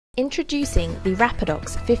Introducing the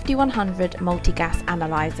Rapidox 5100 Multigas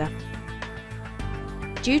Analyser.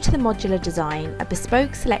 Due to the modular design, a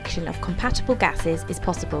bespoke selection of compatible gases is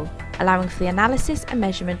possible, allowing for the analysis and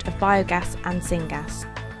measurement of biogas and syngas.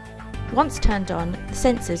 Once turned on, the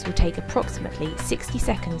sensors will take approximately 60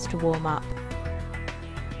 seconds to warm up.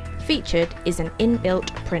 Featured is an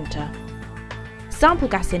inbuilt printer. Sample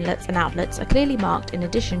gas inlets and outlets are clearly marked in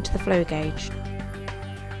addition to the flow gauge.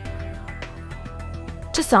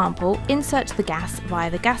 To sample, insert the gas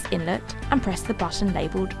via the gas inlet and press the button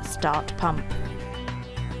labelled Start Pump.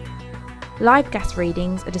 Live gas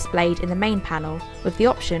readings are displayed in the main panel, with the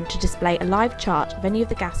option to display a live chart of any of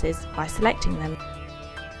the gases by selecting them.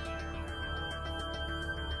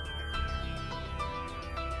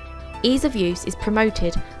 Ease of use is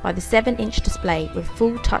promoted by the 7-inch display with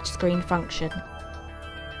full touchscreen function.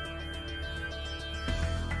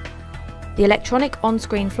 The electronic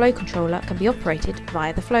on-screen flow controller can be operated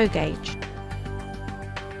via the flow gauge.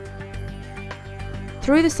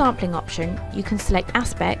 Through the sampling option, you can select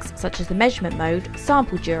aspects such as the measurement mode,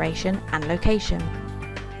 sample duration and location.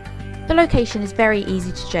 The location is very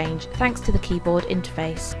easy to change thanks to the keyboard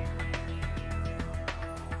interface.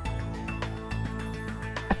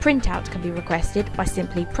 A printout can be requested by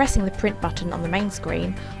simply pressing the print button on the main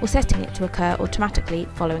screen or setting it to occur automatically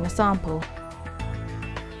following a sample.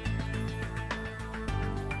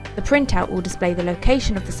 The printout will display the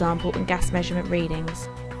location of the sample and gas measurement readings.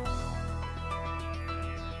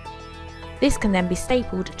 This can then be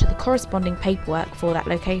stapled to the corresponding paperwork for that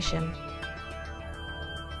location.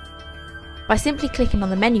 By simply clicking on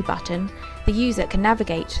the menu button, the user can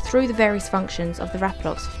navigate through the various functions of the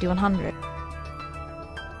Rapidox 5100.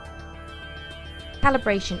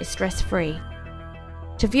 Calibration is stress-free.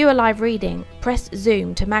 To view a live reading, press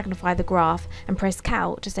Zoom to magnify the graph and press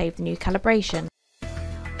Cal to save the new calibration.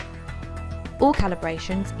 All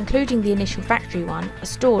calibrations, including the initial factory one, are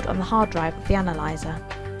stored on the hard drive of the analyzer.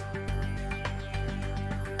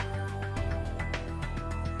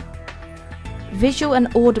 Visual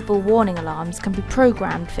and audible warning alarms can be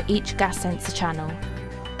programmed for each gas sensor channel.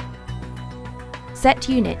 Set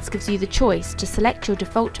Units gives you the choice to select your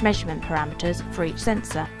default measurement parameters for each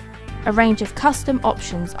sensor. A range of custom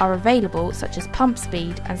options are available, such as pump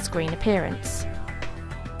speed and screen appearance.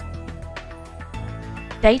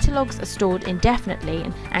 Data logs are stored indefinitely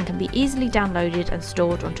and can be easily downloaded and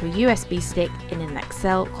stored onto a USB stick in an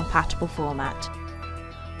Excel compatible format.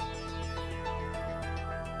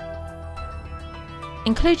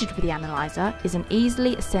 Included with the analyzer is an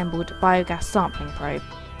easily assembled biogas sampling probe.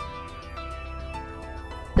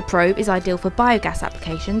 The probe is ideal for biogas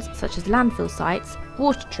applications such as landfill sites,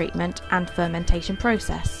 water treatment and fermentation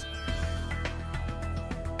process.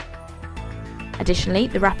 Additionally,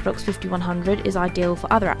 the Rapidox 5100 is ideal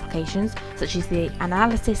for other applications such as the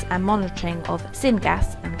analysis and monitoring of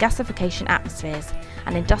syngas and gasification atmospheres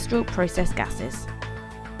and industrial process gases.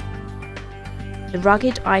 The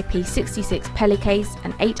rugged IP66 Pelly case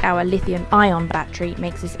and 8-hour lithium-ion battery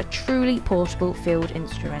makes this a truly portable field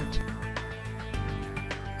instrument.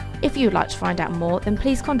 If you would like to find out more, then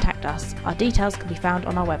please contact us. Our details can be found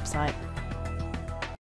on our website.